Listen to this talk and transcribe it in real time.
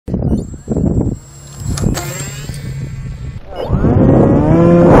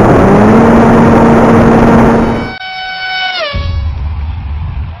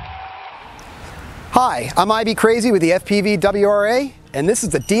Hi, I'm IB Crazy with the FPV WRA, and this is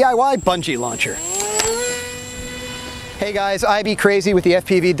the DIY bungee launcher. Hey guys, IB Crazy with the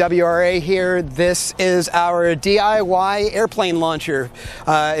FPV WRA here. This is our DIY airplane launcher.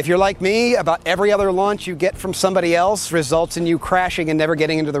 If you're like me, about every other launch you get from somebody else results in you crashing and never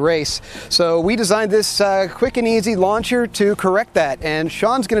getting into the race. So we designed this quick and easy launcher to correct that, and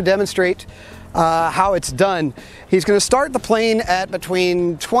Sean's going to demonstrate how it's done. He's going to start the plane at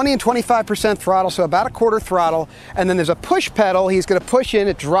between 20 and 25% throttle, so about a quarter throttle, and then there's a push pedal. He's going to push in,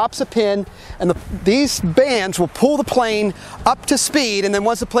 it drops a pin, and these bands will pull the plane up to speed, and then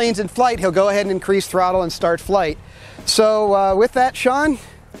once the plane's in flight, he'll go ahead and increase throttle and start flight. So with that, Sean,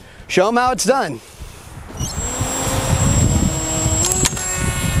 show him how it's done.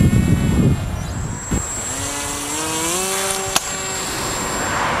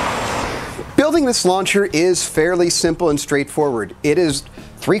 Building this launcher is fairly simple and straightforward. It is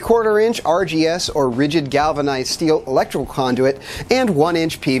 3/4 inch RGS or rigid galvanized steel electrical conduit and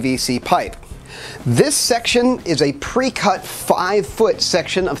 1-inch PVC pipe. This section is a pre-cut 5-foot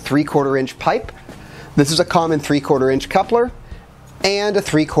section of 3/4 inch pipe. This is a common 3/4 inch coupler and a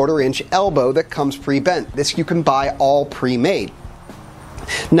 3/4 inch elbow that comes pre-bent. This you can buy all pre-made.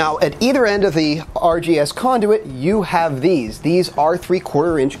 Now, at either end of the RGS conduit, you have these. These are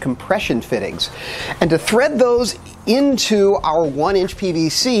 3/4 inch compression fittings. And to thread those into our 1-inch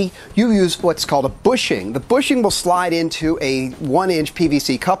PVC, you use what's called a bushing. The bushing will slide into a 1-inch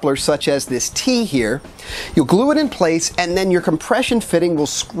PVC coupler, such as this T here. You'll glue it in place, and then your compression fitting will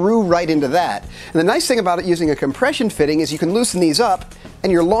screw right into that. And the nice thing about it using a compression fitting is you can loosen these up,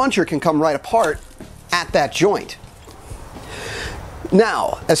 and your launcher can come right apart at that joint.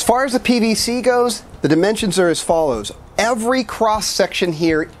 Now, as far as the PVC goes, the dimensions are as follows. Every cross section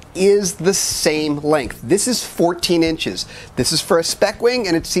here is the same length. This is 14 inches. This is for a spec wing,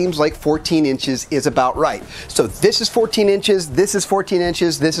 and it seems like 14 inches is about right. So this is 14 inches, this is 14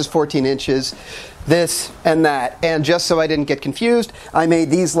 inches, this is 14 inches, this and that. And just so I didn't get confused, I made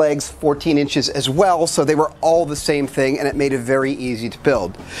these legs 14 inches as well, so they were all the same thing, and it made it very easy to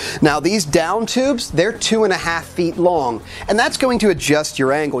build. Now these down tubes, they're 2.5 feet long, and that's going to adjust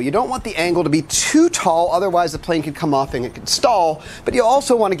your angle. You don't want the angle to be too tall, otherwise the plane could come off and it could stall, but you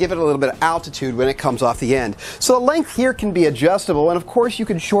also want to give it a little bit of altitude when it comes off the end. So the length here can be adjustable, and of course you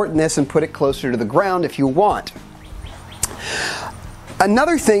can shorten this and put it closer to the ground if you want.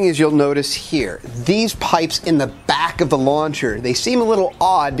 Another thing is you'll notice here, these pipes in the back of the launcher, they seem a little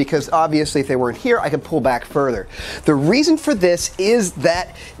odd because obviously if they weren't here, I could pull back further. The reason for this is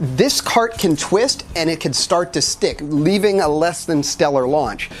that this cart can twist and it can start to stick, leaving a less than stellar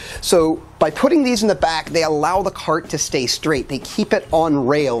launch. So by putting these in the back, they allow the cart to stay straight. They keep it on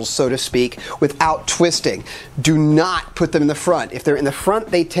rails, so to speak, without twisting. Do not put them in the front. If they're in the front,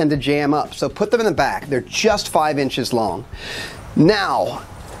 they tend to jam up. So put them in the back. They're just 5 inches long. Now,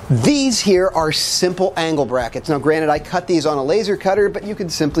 these here are simple angle brackets. Now granted, I cut these on a laser cutter, but you can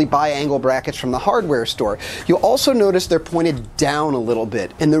simply buy angle brackets from the hardware store. You'll also notice they're pointed down a little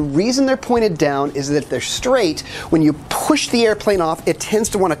bit. And the reason they're pointed down is that if they're straight, when you push the airplane off, it tends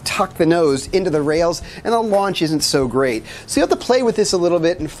to want to tuck the nose into the rails, and the launch isn't so great. So you have to play with this a little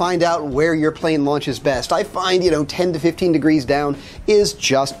bit and find out where your plane launches best. I find, 10 to 15 degrees down is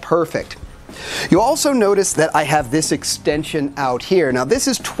just perfect. You'll also notice that I have this extension out here. Now this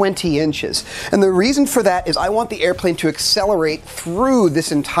is 20 inches, and the reason for that is I want the airplane to accelerate through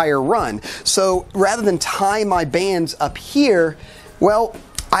this entire run. So rather than tie my bands up here, well,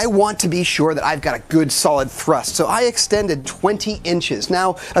 I want to be sure that I've got a good solid thrust. So I extended 20 inches.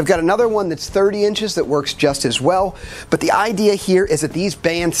 Now I've got another one that's 30 inches that works just as well, but the idea here is that these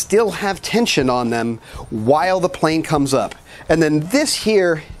bands still have tension on them while the plane comes up. And then this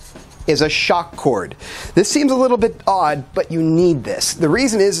here is a shock cord. This seems a little bit odd, but you need this. The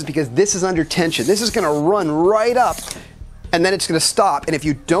reason is because this is under tension. This is going to run right up, and then it's going to stop. And if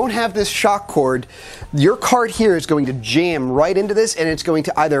you don't have this shock cord, your cart here is going to jam right into this, and it's going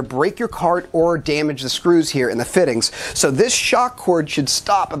to either break your cart or damage the screws here in the fittings. So this shock cord should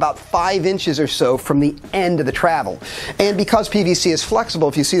stop about 5 inches or so from the end of the travel. And because PVC is flexible,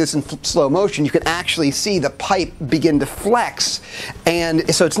 if you see this in slow motion, you can actually see the pipe begin to flex.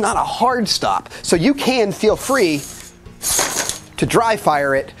 And so it's not a hard stop. So you can feel free to dry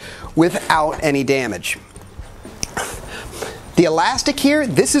fire it without any damage. The elastic here,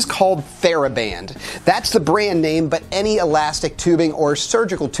 this is called Theraband. That's the brand name, but any elastic tubing or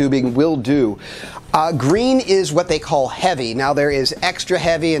surgical tubing will do. Green is what they call heavy. Now there is extra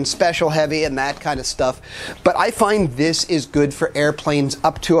heavy and special heavy and that kind of stuff, but I find this is good for airplanes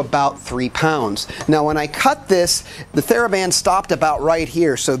up to about 3 pounds. Now when I cut this, the Theraband stopped about right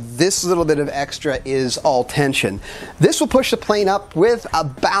here, so this little bit of extra is all tension. This will push the plane up with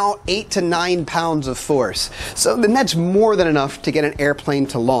about 8 to 9 pounds of force. So then that's more than enough to get an airplane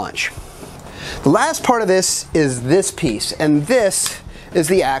to launch. The last part of this is this piece, and this is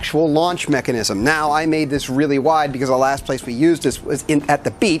the actual launch mechanism. Now I made this really wide because the last place we used this was at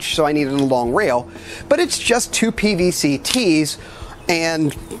the beach, so I needed a long rail, but it's just 2 PVC T's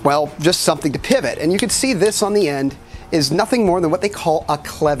and, well, just something to pivot. And you can see this on the end is nothing more than what they call a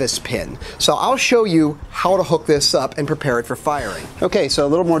Clevis pin. So I'll show you how to hook this up and prepare it for firing. Okay, so a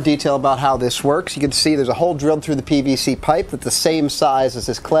little more detail about how this works. You can see there's a hole drilled through the PVC pipe that's the same size as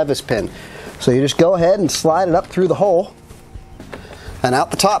this Clevis pin. So you just go ahead and slide it up through the hole and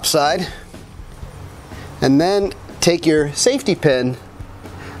out the top side, and then take your safety pin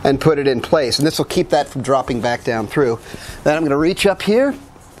and put it in place, and this will keep that from dropping back down through. Then I'm going to reach up here,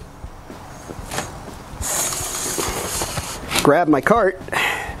 grab my cart,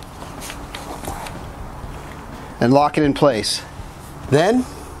 and lock it in place. Then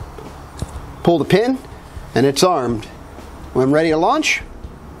pull the pin and it's armed. When I'm ready to launch,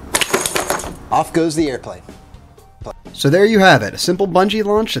 off goes the airplane. So there you have it, a simple bungee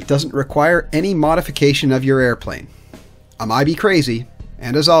launch that doesn't require any modification of your airplane. I might be crazy,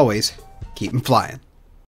 and as always, keep 'em flying.